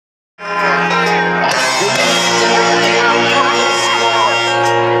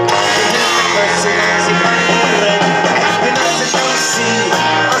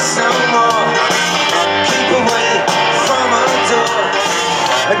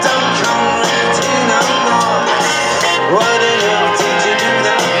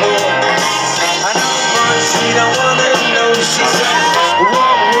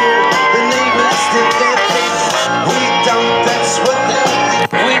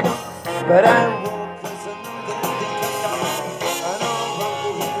But I won't, 'cause I know that they can I know about the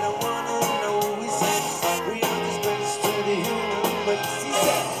he don't wanna know. He said, we are disgrace to the human race. He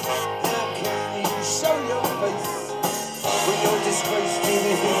said, how can you show your face when you're disgrace to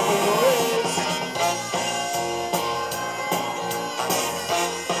the human race?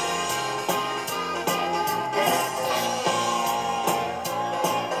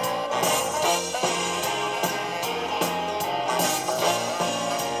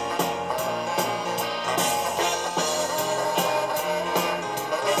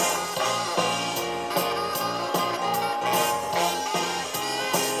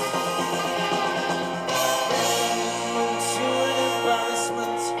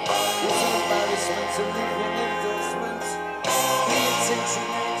 To living endorsement, the attention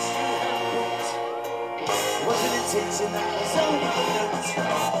that you have brought was an attention that was overlooked.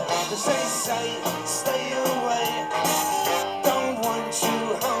 They say, stay away, don't want you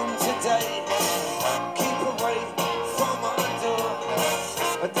home today. Keep away from our door,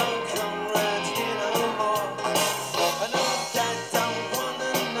 don't come round here no more. I know Dad don't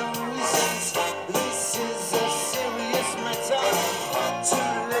wanna know, he says, this is a serious matter,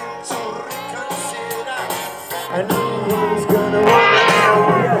 too late to reconsider. I know